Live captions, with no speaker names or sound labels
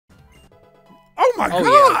Oh my god!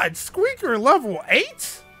 Yeah. Squeaker level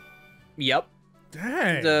 8? Yep.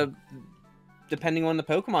 Dang. Depending on the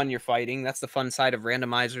Pokemon you're fighting, that's the fun side of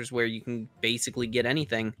randomizers where you can basically get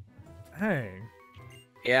anything. Dang.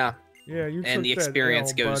 Yeah. Yeah, you and the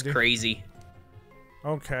experience goes crazy.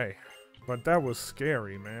 Okay. But that was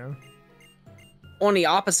scary, man. On the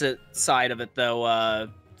opposite side of it, though,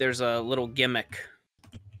 there's a little gimmick.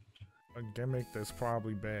 A gimmick that's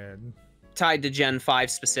probably bad. Tied to Gen 5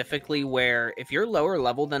 specifically, where if you're lower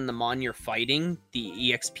level than the Mon you're fighting, the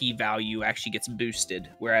EXP value actually gets boosted.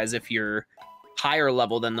 Whereas if you're higher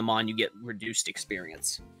level than the Mon, you get reduced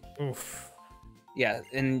experience. Oof. Yeah,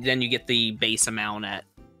 and then you get the base amount at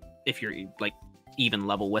if you're like even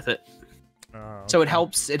level with it. Okay. So it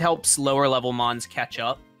helps lower level Mons catch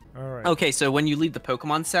up. All right. Okay, so when you leave the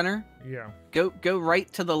Pokemon Center, yeah, go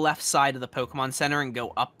right to the left side of the Pokemon Center and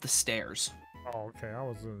go up the stairs. Oh, okay. I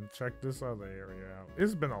was gonna check this other area out.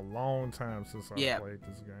 It's been a long time since I played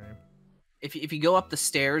this game. If you go up the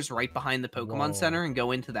stairs right behind the Pokemon Center and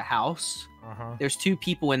go into the house, there's 2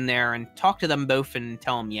 people in there, and talk to them both and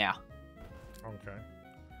tell them yeah. Okay.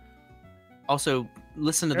 Also,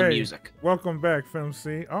 listen to the music. Welcome back,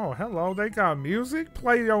 FemC. Oh, hello. They got music?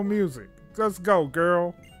 Play your music. Let's go,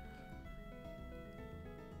 girl.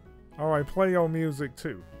 All right, play your music,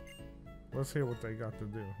 too. Let's hear what they got to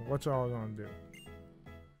do. What y'all gonna do?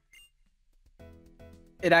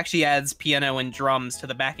 It actually adds piano and drums to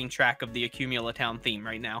the backing track of the Accumula Town theme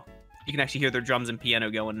right now. You can actually hear their drums and piano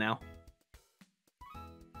going now.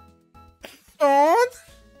 On?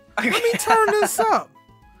 Let me turn this up.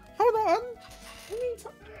 Hold on.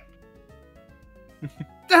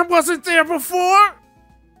 That wasn't there before.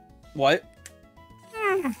 What?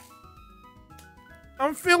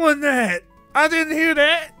 I'm feeling that. I didn't hear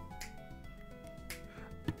that.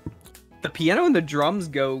 The piano and the drums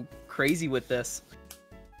go crazy with this.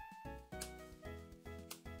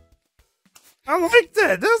 I like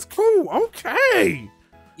that. That's cool. Okay.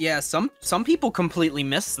 Yeah, some people completely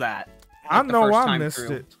miss that. I know I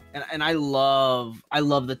missed it. And I love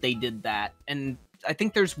that they did that. And I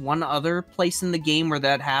think there's one other place in the game where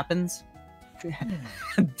that happens.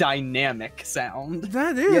 Dynamic sound.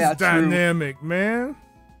 That is dynamic, true. Man.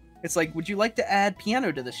 It's like, would you like to add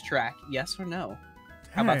piano to this track? Yes or no?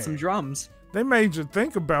 How about some drums? They made you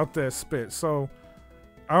think about that spit. So,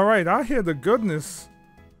 all right, I hear the goodness.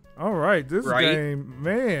 All right, this game,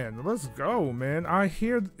 man, let's go, man. I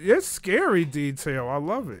hear it's scary detail. I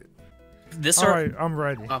love it. All right, I'm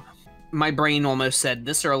ready. My brain almost said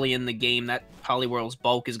this early in the game that Poliwhirl's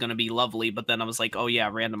bulk is going to be lovely, but then I was like, oh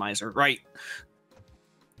yeah, randomizer, right?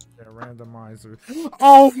 Yeah, randomizer.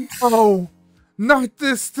 Oh no, not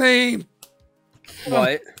this theme.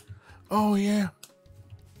 What? Oh yeah.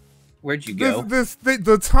 Where'd you go?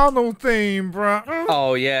 The tunnel theme, bro.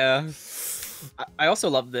 Oh yeah. I also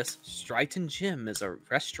love this. Strighton Gym is a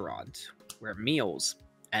restaurant where meals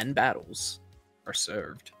and battles are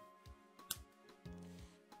served.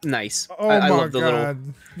 Nice. Oh I love the God.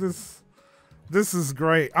 This is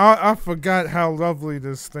great. I forgot how lovely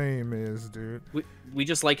this theme is, dude. We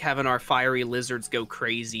just like having our fiery lizards go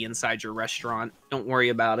crazy inside your restaurant. Don't worry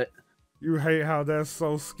about it. You hate how that's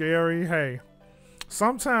so scary? Hey,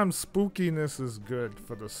 sometimes spookiness is good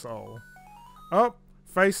for the soul. Oh,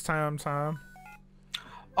 FaceTime time.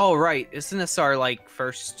 Oh, right. Isn't this our, like,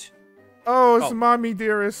 first... Oh, it's Mommy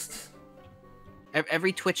Dearest.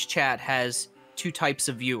 Every Twitch chat has 2 types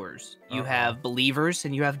of viewers. You have believers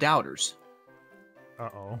and you have doubters.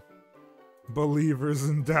 Uh-oh. Believers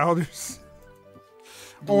and doubters.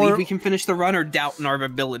 Believe we can finish the run or doubt in our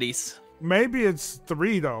abilities. Maybe it's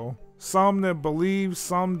 3, though. Some that believe,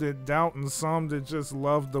 some that doubt, and some that just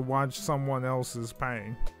love to watch someone else's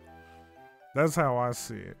pain. That's how I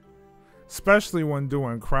see it. Especially when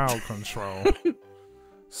doing crowd control. We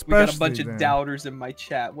got a bunch of doubters in my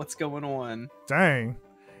chat. What's going on? Dang.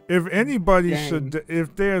 If anybody should,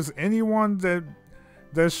 if there's anyone that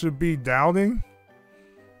should be doubting,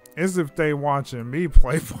 is if they watching me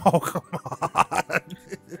play Pokemon.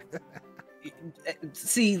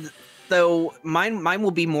 See, though, mine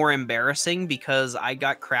will be more embarrassing because I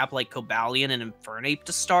got crap like Cobalion and Infernape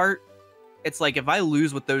to start. It's like if I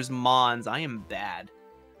lose with those Mons, I am bad.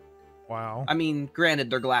 Wow. I mean, granted,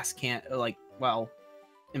 they're glass can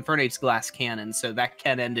Infernape's glass cannon, so that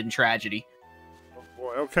can end in tragedy. Oh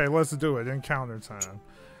boy. Okay, let's do it. Encounter time.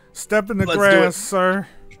 Step in the grass, sir.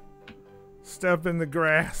 Step in the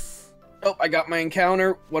grass. Oh, I got my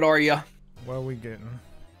encounter. What are you? What are we getting?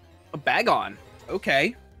 A Bagon.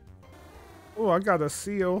 Okay. Oh, I got a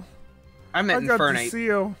seal. I meant Infernape. I got the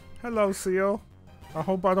seal. Hello, seal. I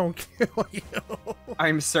hope I don't kill you.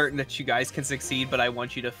 I'm certain that you guys can succeed, but I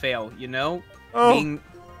want you to fail, you know? Oh, Being...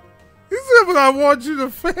 he said, but I want you to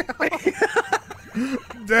fail.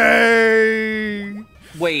 Dang.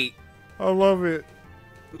 Wait. I love it.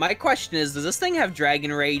 My question is, does this thing have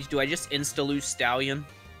Dragon Rage? Do I just insta-lose Stallion?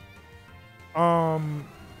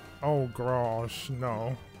 Oh gosh,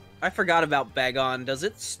 no. I forgot about Bagon. Does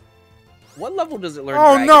it... What level does it learn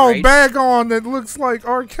Oh Dragon no, Rage? Bagon that looks like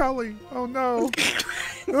R. Kelly. Oh no.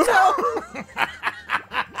 No.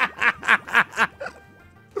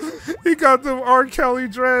 He got them R. Kelly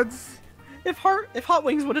dreads. If Hot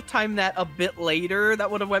Wings would have timed that a bit later, that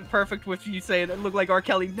would have went perfect with you saying it looked like R.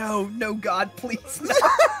 Kelly. No, no, God, please, no.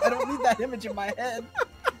 I don't need that image in my head.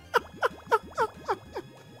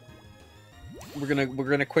 We're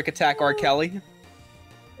gonna quick attack R. Kelly.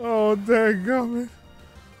 Oh, dang it.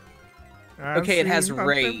 Okay, it has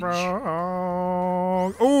rage.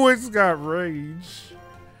 Oh, it's got rage.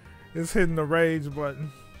 It's hitting the rage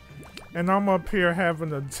button. And I'm up here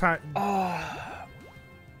having a time.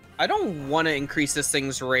 I don't want to increase this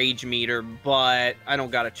thing's rage meter, but I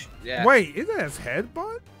don't gotta. Yeah. Wait, it has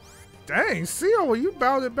headbutt? Dang, Seal, you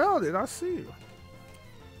about it. I see you.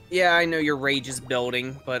 Yeah, I know your rage is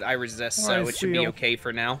building, but I resist, so it should be okay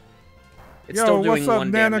for now. It's Yo, still doing what's up,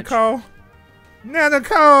 1 damage. Nanaco?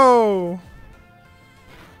 Nanaco!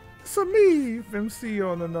 It's a me, MC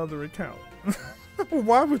on another account.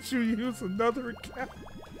 Why would you use another account?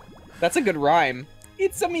 That's a good rhyme.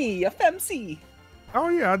 It's a me, a FMC. Oh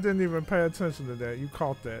yeah, I didn't even pay attention to that. You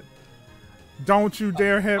caught that. Don't you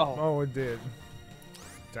dare hit. Oh, it did.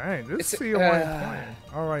 Dang, this Seal ain't playing.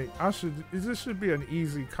 All right, this should be an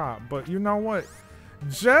easy cop, but you know what?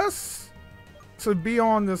 Just to be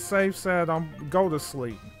on the safe side, go to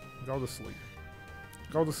sleep. Go to sleep.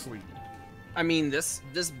 Go to sleep. I mean, this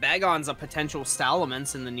Bagon's a potential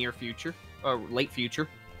Salamence in the near future or late future.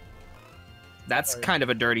 That's kind of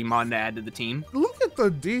a dirty mon to add to the team. Look at the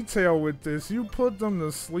detail with this. You put them to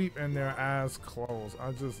sleep and their eyes closed.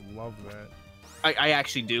 I just love that. I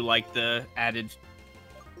actually do like the added,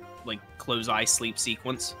 like, close eye sleep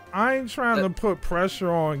sequence. I ain't trying to put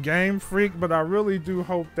pressure on Game Freak, but I really do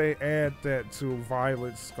hope they add that to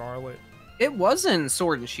Violet Scarlet. It was in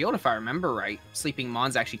Sword and Shield, if I remember right. Sleeping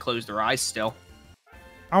mons actually close their eyes still.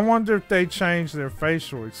 I wonder if they changed their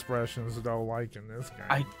facial expressions, though, like in this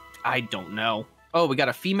game. I don't know. Oh, we got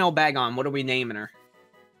a female Bagon. What are we naming her?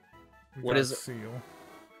 What is it? Seal.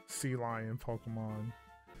 Sea Lion Pokemon.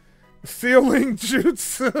 Sealing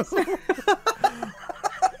Jutsu.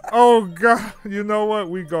 Oh, God. You know what?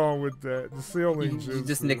 We going with that. The Sealing Jutsu. You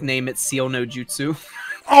just nickname it Seal no Jutsu.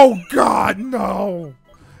 Oh, God, no.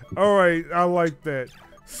 All right. I like that.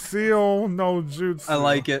 Seal no Jutsu. I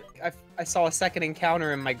like it. I saw a second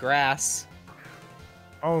encounter in my grass.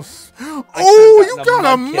 Oh, you got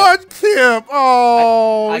a Mudkip!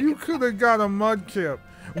 Oh, you could have got a Mudkip.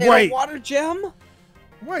 Wait, a water gem?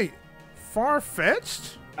 Wait,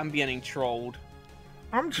 far-fetched? I'm getting trolled.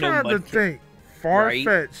 I'm trying to think. Far-fetched.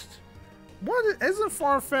 Right? What isn't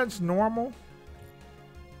far-fetched normal?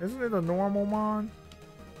 Isn't it a normal mon?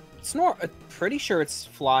 It's pretty sure it's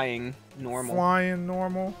flying normal. Flying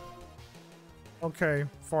normal. Okay,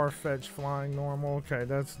 far-fetched flying normal. Okay,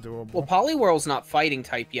 that's doable. Well, Poliwhirl's not fighting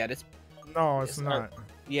type yet. No, it's not.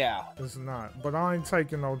 Yeah. It's not. But I ain't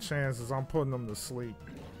taking no chances. I'm putting them to sleep.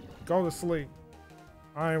 Go to sleep.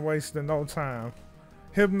 I ain't wasting no time.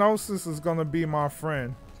 Hypnosis is gonna be my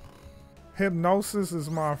friend. Hypnosis is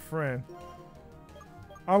my friend.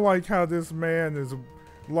 I like how this man is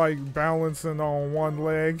like balancing on one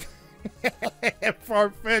leg.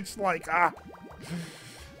 Far-fetched like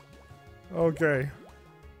Okay.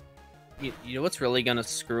 You know what's really gonna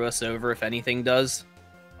screw us over if anything does?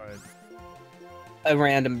 Right. A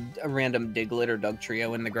random Diglett or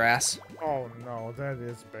Dugtrio in the grass. Oh no, that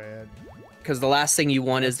is bad. Because the last thing you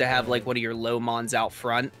want is to have like one of your low mons out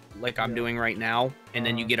front, like I'm doing right now, and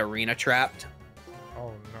then you get arena trapped.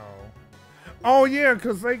 Oh no. Oh yeah,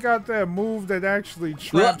 because they got that move that actually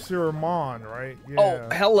traps your mon, right? Yeah. Oh,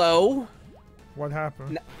 hello. What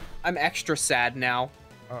happened? I'm extra sad now.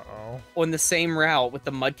 Uh-oh. On the same route with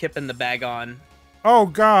the Mudkip and the Bagon. Oh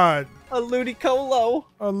god. A Ludicolo.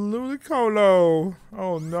 A Ludicolo.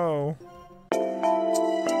 Oh no.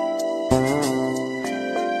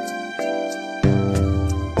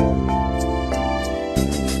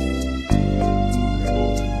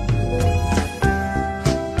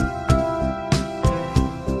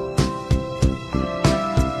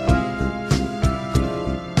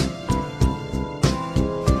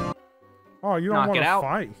 Oh, you don't want to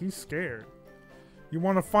fight. He's scared. You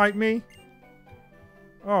want to fight me?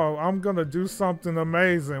 Oh, I'm gonna do something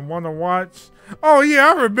amazing. Wanna watch? Oh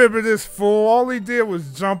yeah, I remember this fool. All he did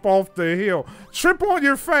was jump off the hill. Trip on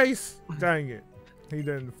your face. Dang it. He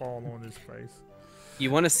didn't fall on his face.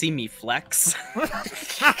 You want to see me flex?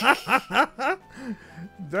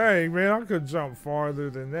 Dang, man, I could jump farther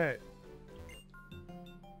than that.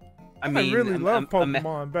 I mean, I really love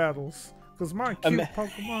Pokemon battles. Because my cute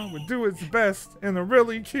Pokemon would do its best in a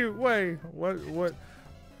really cute way. What?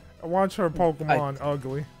 Watch her Pokemon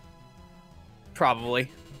ugly. Probably.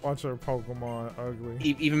 Watch her Pokemon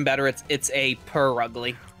ugly. Even better, it's a purr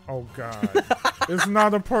ugly. Oh god. It's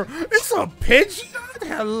not a it's a Pidgeot?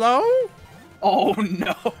 Hello? Oh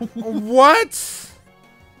no. What?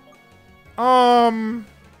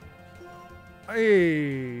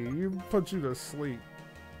 Hey, put you to sleep.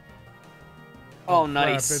 Oh,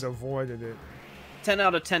 nice. Crap, it avoided it. 10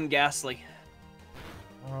 out of 10 Ghastly.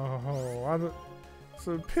 Oh, it's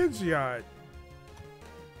a Pidgeot.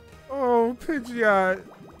 Oh, Pidgeot.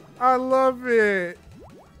 I love it.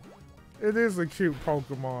 It is a cute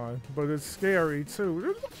Pokemon, but it's scary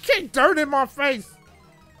too. Kick dirt in my face.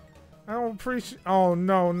 I don't appreciate. Oh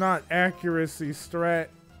no, not accuracy strat.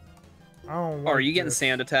 I don't. Like are you getting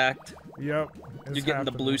sand attacked? Yep. You're getting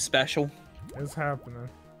the blue special. It's happening.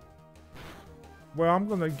 Well, I'm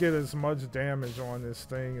gonna get as much damage on this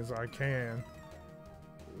thing as I can,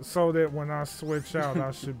 so that when I switch out,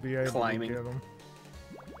 I should be able to get him.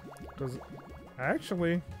 Because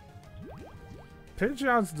actually,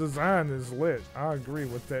 Pidgeot's design is lit. I agree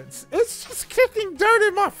with that. It's just kicking dirt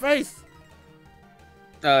in my face.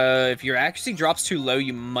 If your accuracy drops too low,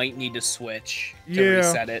 you might need to switch to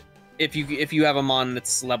reset it. If you have a mon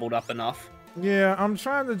that's leveled up enough. Yeah, I'm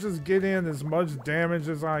trying to just get in as much damage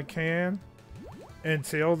as I can.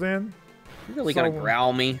 Until then. You're really gonna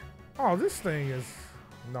growl me. Oh, this thing is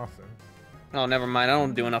nothing. Oh, never mind. I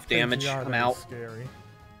don't do enough damage. I'm out. Scary.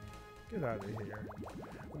 Get out of here.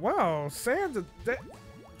 Wow, sand.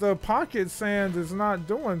 The pocket sand is not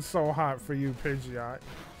doing so hot for you, Pidgeot.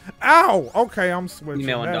 Ow! Okay, I'm switching.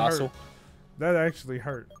 Email and docile. That actually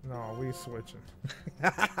hurt. No, we switching.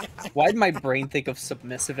 Why did my brain think of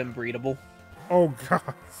submissive and breedable? Oh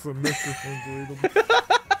god, submissive and breedable.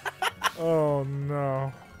 Oh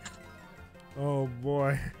no. Oh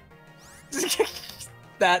boy.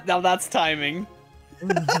 Now that's timing.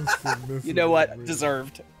 You know what?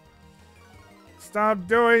 Deserved. Stop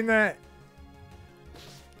doing that.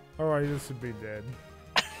 Alright, this should be dead.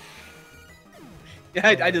 Yeah,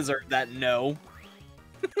 I deserve that. No.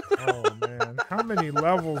 Oh man, how many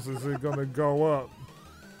levels is it gonna go up?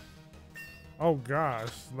 Oh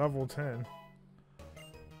gosh, level 10.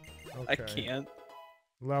 Okay. I can't.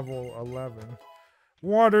 Level 11.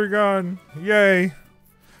 Water gun, yay.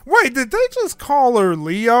 Wait, did they just call her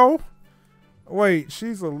Leo? Wait,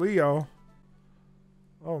 she's a Leo.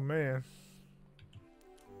 Oh man.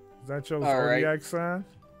 Is that your zodiac sign?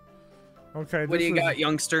 Okay. What do you got,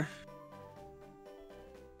 youngster?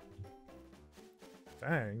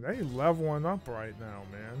 Dang, they leveling up right now,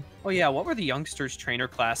 man. Oh yeah, what were the youngsters' trainer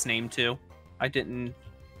class named too? I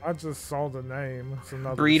just saw the name. It's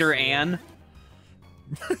another Breeder Ann.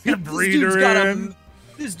 Breeder Ann.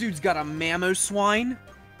 This dude's got a mammo swine.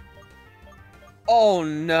 Oh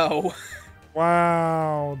no.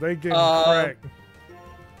 Wow, they getting cracked.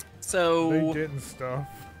 So they getting stuff.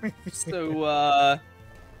 So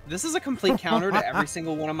this is a complete counter to every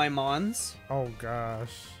single one of my mons. Oh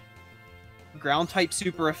gosh. Ground type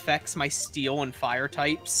super affects my steel and fire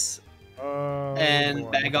types. And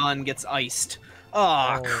boy. Bagon gets iced.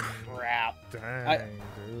 Oh crap. Dang,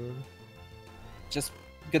 dude. Just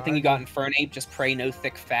good thing you got Infernape. Just pray no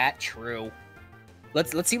thick fat. True.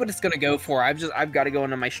 Let's see what it's gonna go for. I've got to go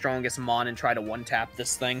into my strongest mon and try to one tap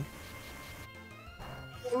this thing.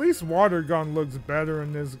 At least Water Gun looks better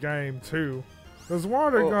in this game too. Cause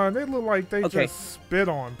Water Gun, they look like they just spit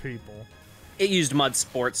on people. It used Mud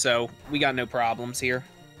Sport, so we got no problems here.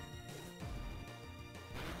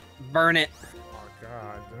 Burn it. Oh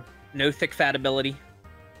god. No thick fat ability.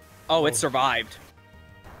 Oh, it survived.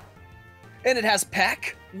 And it has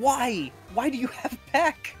Peck? Why? Why do you have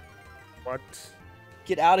Peck? What?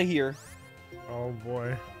 Get out of here. Oh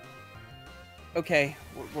boy. Okay,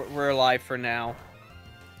 we're alive for now.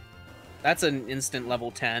 That's an instant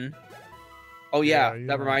level 10. Oh yeah,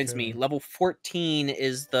 that reminds me. Level 14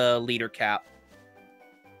 is the leader cap.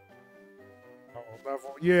 Oh,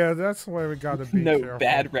 level. Yeah, that's why we gotta be no careful.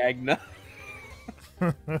 Bad Ragna.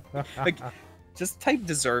 Like, just type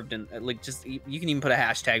deserved and like just you can even put a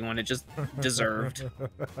hashtag on it. Just deserved.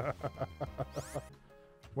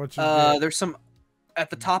 What you get? There's some at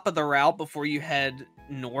the top of the route before you head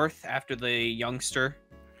north after the youngster.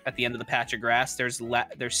 at the end of the patch of grass. There's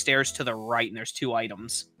stairs to the right, and there's 2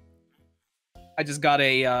 items. I just got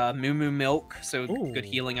a Moo Moo Milk, so good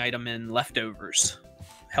healing item, and leftovers.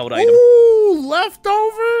 Held item. Ooh,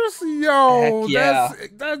 leftovers? Yo, Heck yeah.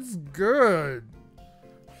 that's good.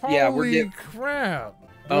 Yeah, Holy crap.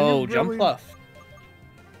 Oh, jump buff.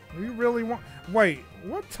 You really want... Wait,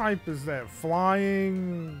 what type is that?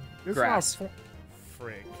 Flying... It's grass. Not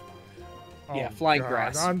frick. Oh, yeah, flying God.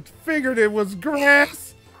 grass. I figured it was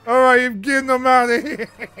grass. All right, I'm getting them out of here.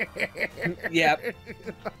 Yep.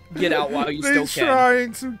 Get out while you still can. They're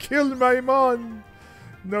trying to kill my mon.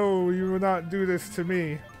 No, you will not do this to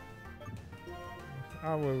me.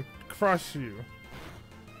 I will crush you.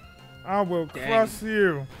 I will crush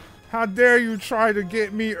you. How dare you try to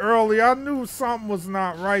get me early? I knew something was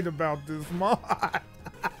not right about this mod.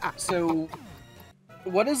 So,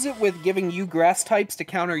 what is it with giving you grass types to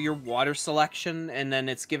counter your water selection, and then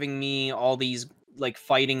it's giving me all these like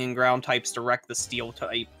fighting and ground types to wreck the steel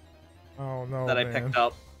type? Oh no, that I picked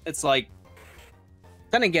up. It's like,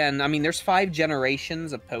 then again, I mean, there's 5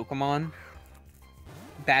 generations of Pokemon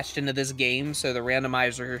batched into this game, so the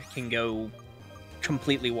randomizer can go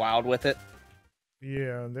completely wild with it.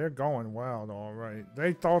 Yeah, they're going wild, all right.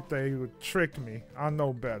 They thought they would trick me. I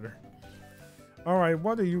know better. All right,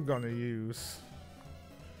 what are you gonna use?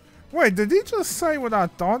 Wait, did he just say what I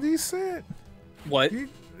thought he said? What? He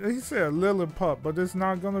said Lillipup, but it's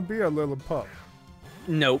not gonna be a Lillipup.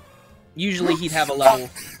 Nope. Usually he'd have a level.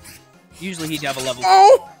 Usually he'd have a level.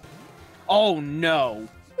 Oh! Oh no.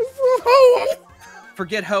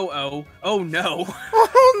 Forget Ho-Oh. Oh no.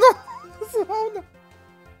 Oh no. Oh no.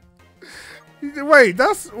 Wait,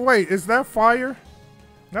 is that fire?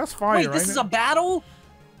 That's fire, Wait, this is a battle?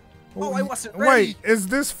 Oh, I wasn't ready. Wait, is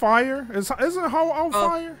this fire? Isn't Ho-Oh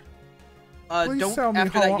fire? Don't,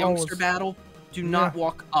 after that youngster battle, do not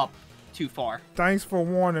walk up too far. Thanks for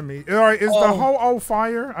warning me. Alright, is the Ho-Oh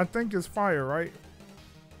fire? I think it's fire, right?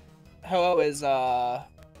 Ho-Oh is,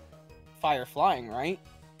 fire flying, right?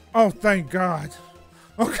 Oh, thank God.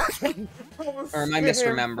 Okay. Or am I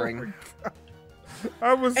misremembering?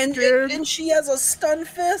 I was scared. And she has a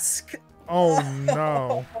Stunfisk? Oh,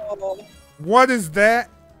 no. What is that?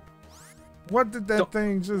 What did that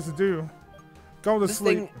thing just do? Go to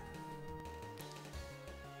sleep.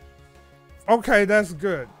 Okay, that's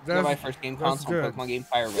good. That's my first game console Pokemon game,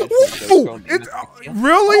 Fire Red.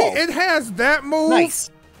 Really? It has that move?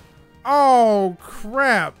 Nice. Oh,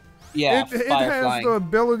 crap. Yeah, it has the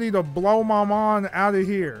ability to blow my mon out of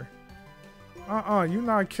here. You're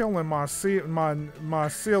not killing my sealing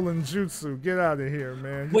jutsu. Get out of here,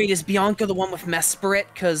 man. Wait, is Bianca the one with Mesprit?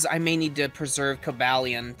 Because I may need to preserve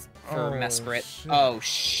Cobalion for Mesprit. Shit. Oh,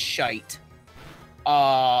 shite.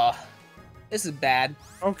 This is bad.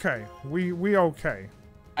 Okay, we okay.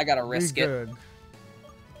 I gotta risk it. Good.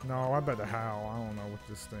 No, I better howl. I don't know what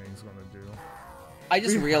this thing's gonna do. I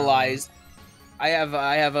just realized I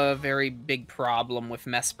have a very big problem with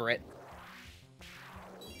Mesprit.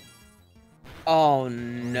 Oh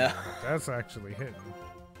no. That's actually hitting.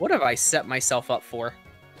 What have I set myself up for?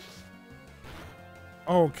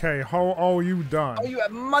 Okay, you done. Oh, you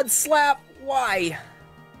have Mud Slap? Why?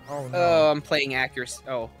 Oh no. Oh, I'm playing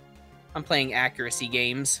accuracy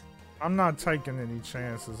games. I'm not taking any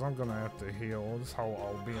chances. I'm gonna have to heal. This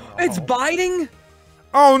being It's biting?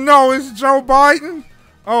 Oh no, it's Joe Biden?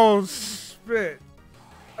 Oh spit.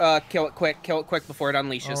 Kill it quick before it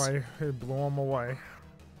unleashes. Alright, it blew him away.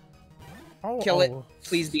 Kill it.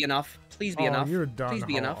 Please be enough. Please be enough. You're done. Please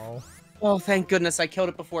be enough. Oh, thank goodness I killed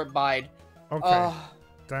it before it bide. Okay.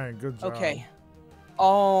 Dang, good job. Okay.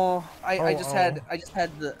 Oh, I just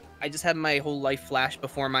had my whole life flash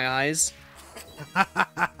before my eyes.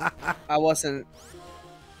 I wasn't.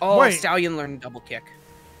 Oh, wait. Stallion learned double kick.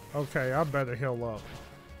 Okay, I better heal up.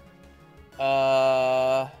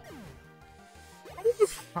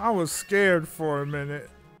 I was scared for a minute.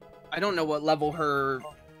 I don't know what level her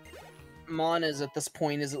Mon is at this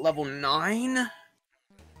point. Is it level 9?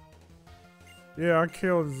 Yeah, I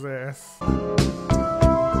killed his ass.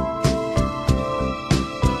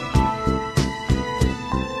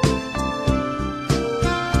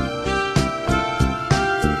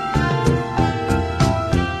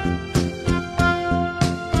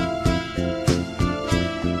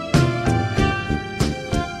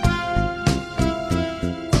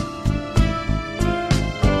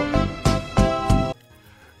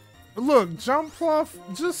 Look, Jumpluff,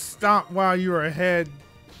 just stop while you're ahead.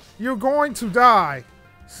 You're going to die.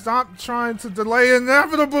 Stop trying to delay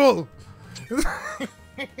inevitable.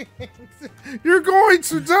 You're going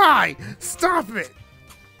to die. Stop it.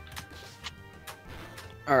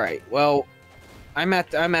 All right. Well, I'm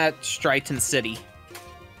at Strighton City.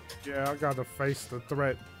 Yeah, I gotta face the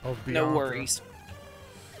threat of Bianca. No worries.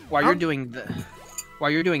 While you're doing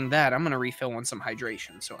that, I'm gonna refill on some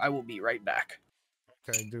hydration, so I will be right back.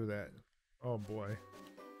 Okay, do that. Oh boy.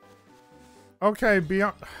 Okay,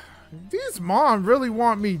 Bianca. These mom really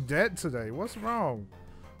want me dead today. What's wrong?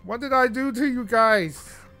 What did I do to you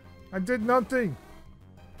guys? I did nothing.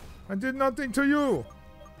 I did nothing to you.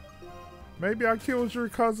 Maybe I killed your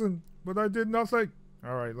cousin, but I did nothing.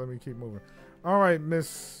 All right, let me keep moving. All right,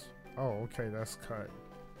 Miss. Oh, okay, that's cut.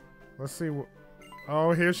 Let's see what.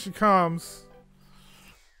 Oh, here she comes.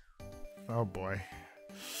 Oh boy.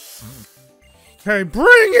 Okay, bring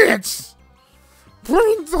it!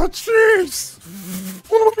 Bring the cheese!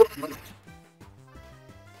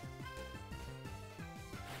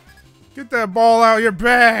 Get that ball out of your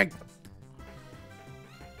bag!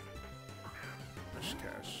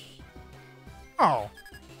 Cash. Oh.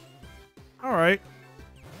 Alright.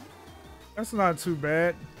 That's not too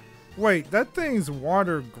bad. Wait, that thing's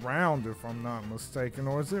water ground if I'm not mistaken,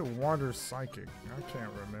 or is it water psychic? I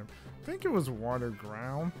can't remember. I think it was water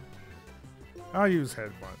ground. I'll use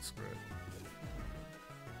headbutts, good.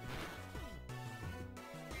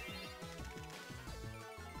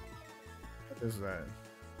 What is that?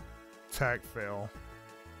 Attack fail.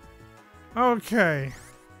 Okay.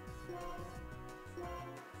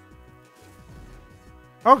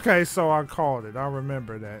 Okay, so I called it. I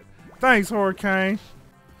remember that. Thanks, Hurricane.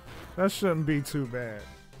 That shouldn't be too bad.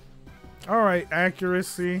 Alright,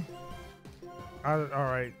 accuracy.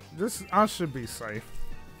 Alright, I should be safe.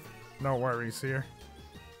 No worries here.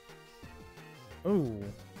 Ooh.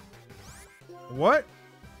 What?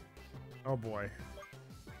 Oh boy.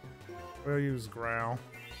 We'll use growl.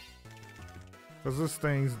 Because this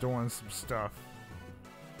thing's doing some stuff.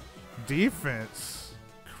 Defense?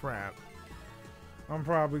 Crap. I'm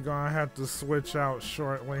probably gonna have to switch out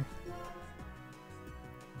shortly.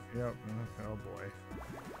 Yep. Oh boy.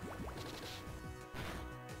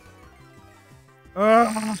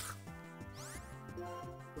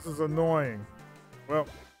 This is annoying. Well.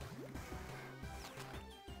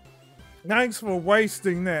 Thanks for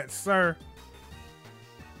wasting that, sir.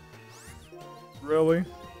 Really?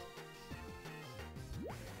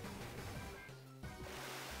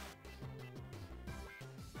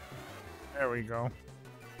 There we go.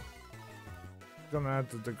 Gonna have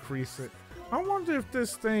to decrease it. I wonder if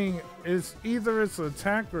this thing is either its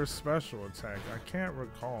attack or special attack. I can't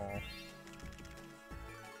recall.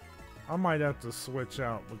 I might have to switch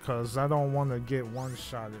out because I don't want to get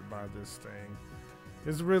one-shotted by this thing.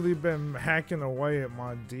 It's really been hacking away at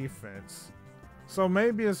my defense. So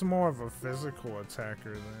maybe it's more of a physical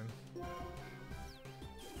attacker then.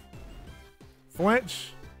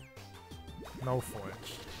 Flinch? No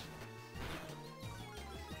flinch.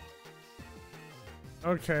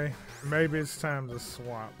 Okay, maybe it's time to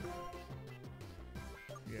swap.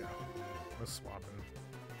 Yeah, let's swap it.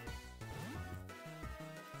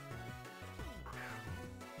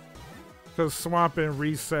 Because swapping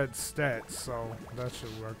resets stats, so that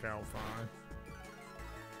should work out fine.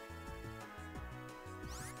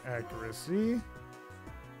 Accuracy.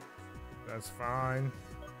 That's fine.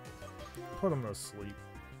 Put him to sleep.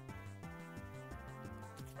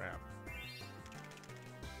 Crap.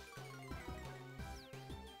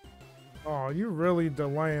 Oh, you really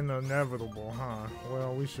delaying the inevitable, huh?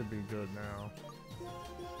 Well, we should be good now.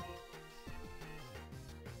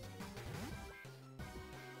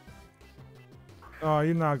 Oh,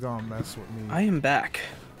 you're not gonna mess with me. I am back.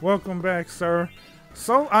 Welcome back, sir.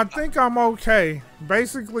 So, I think I'm okay.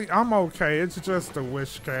 Basically, I'm okay. It's just a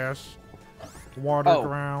wish cache. Water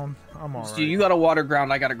ground. I'm alright. So you got a water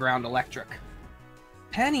ground, I got a ground electric.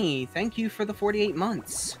 Penny, thank you for the 48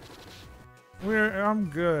 months. I'm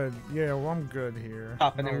good. Yeah, well, I'm good here.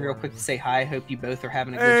 Popping in real quick to say hi. Hope you both are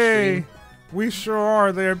having a good stream. We sure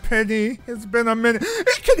are there, Penny. It's been a minute.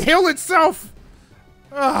 It can heal itself!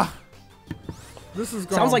 Ah. This is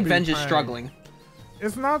Sounds like Venge is struggling.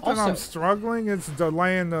 It's not that I'm struggling, it's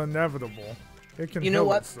delaying the inevitable. It can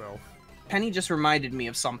heal itself. Penny just reminded me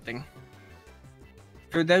of something.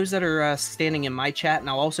 For those that are standing in my chat, and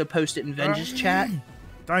I'll also post it in Venge's chat.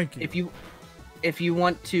 Thank you. If you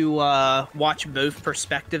want to watch both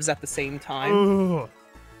perspectives at the same time,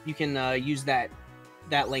 you can use that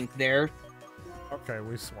link there. Okay,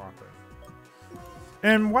 we swap it.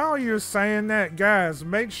 And while you're saying that, guys,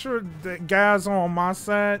 make sure that guys on my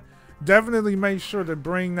side, definitely make sure to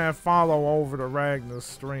bring that follow over to Ragna's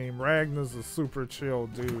stream. Ragna's a super chill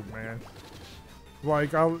dude, man.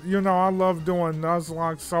 Like, I love doing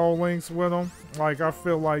Nuzlocke Soul Links with him. Like, I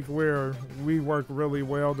feel like we work really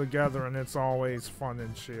well together, and it's always fun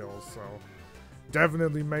and chill. So,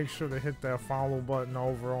 definitely make sure to hit that follow button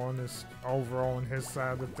over on his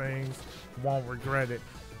side of things. Won't regret it.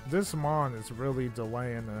 This Mon is really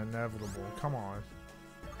delaying the inevitable. Come on.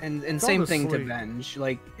 And same thing to Venge.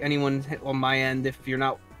 Like anyone on my end, if you're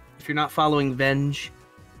not following Venge,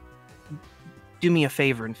 do me a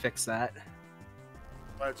favor and fix that.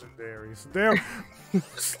 Legendaries. They're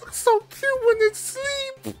looks so cute when it's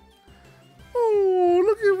sleep. Oh,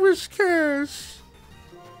 look at Wish Cash.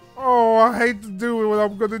 Oh, I hate to do it. What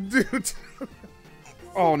I'm gonna do.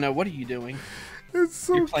 Oh no! What are you doing? It's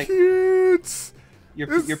so cute.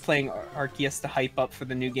 You're playing Arceus to hype up for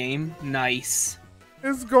the new game. Nice.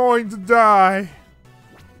 It's going to die.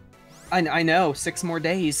 I know. 6 more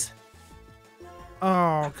days.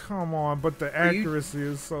 Oh, come on. But the accuracy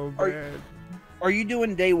is so bad. Are you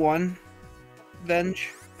doing day 1, Venge,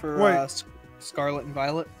 for Scarlet and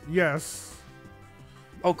Violet? Yes.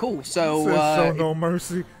 Oh, cool. So, show no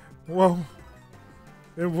mercy. Whoa.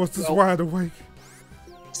 It was just wide awake.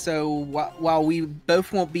 So, while we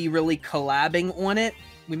both won't be really collabing on it,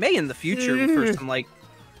 we may in the future for some, like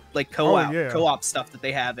co-op stuff that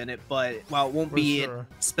they have in it, but while it won't be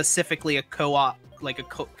specifically a co-op, like a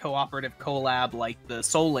cooperative collab like the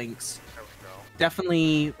Soul Links,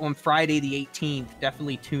 definitely on Friday the 18th,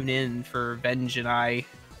 definitely tune in for Venge and I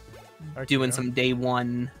doing some day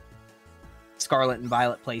 1 Scarlet and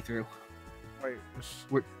Violet playthrough.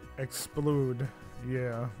 Wait, explode.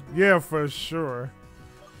 Yeah, for sure.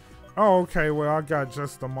 Oh, okay, well, I got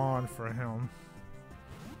just a Mon for him.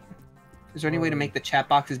 Is there any way to make the chat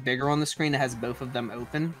boxes bigger on the screen that has both of them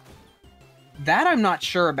open? That I'm not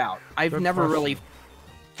sure about. I've never really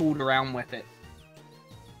fooled around with it.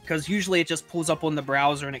 Because usually it just pulls up on the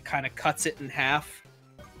browser and it kind of cuts it in half.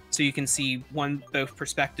 So you can see both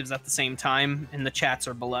perspectives at the same time, and the chats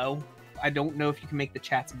are below. I don't know if you can make the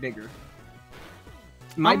chats bigger.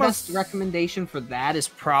 My best recommendation for that is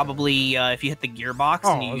probably if you hit the gearbox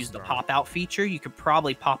and you use the pop-out feature, you could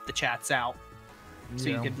probably pop the chats out. So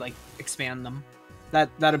you could like expand them.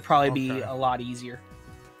 That'd probably be a lot easier.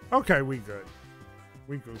 Okay, we good.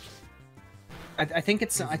 We good. I think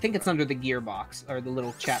it's under the gearbox or the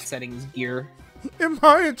little chat settings gear. Am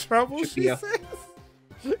I in trouble? She says.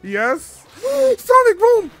 Yes. Sonic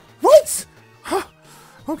Boom. What?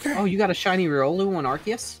 Okay. Oh, you got a shiny Riolu on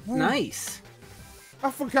Arceus? Nice. I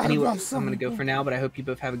forgot about something. I'm gonna go for now, but I hope you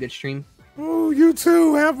both have a good stream. Oh, you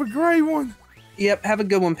too. Have a great one. Yep, have a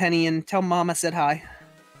good one, Penny, and tell Mom I said hi.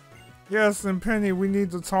 Yes, and Penny, we need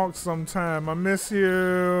to talk sometime. I miss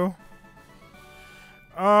you.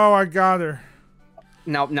 Oh, I got her.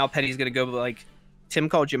 Now Penny's gonna go like, Tim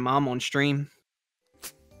called your mom on stream.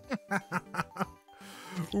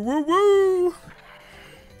 Woo woo!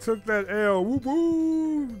 Took that L. Woo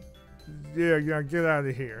woo! Yeah, get out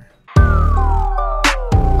of here.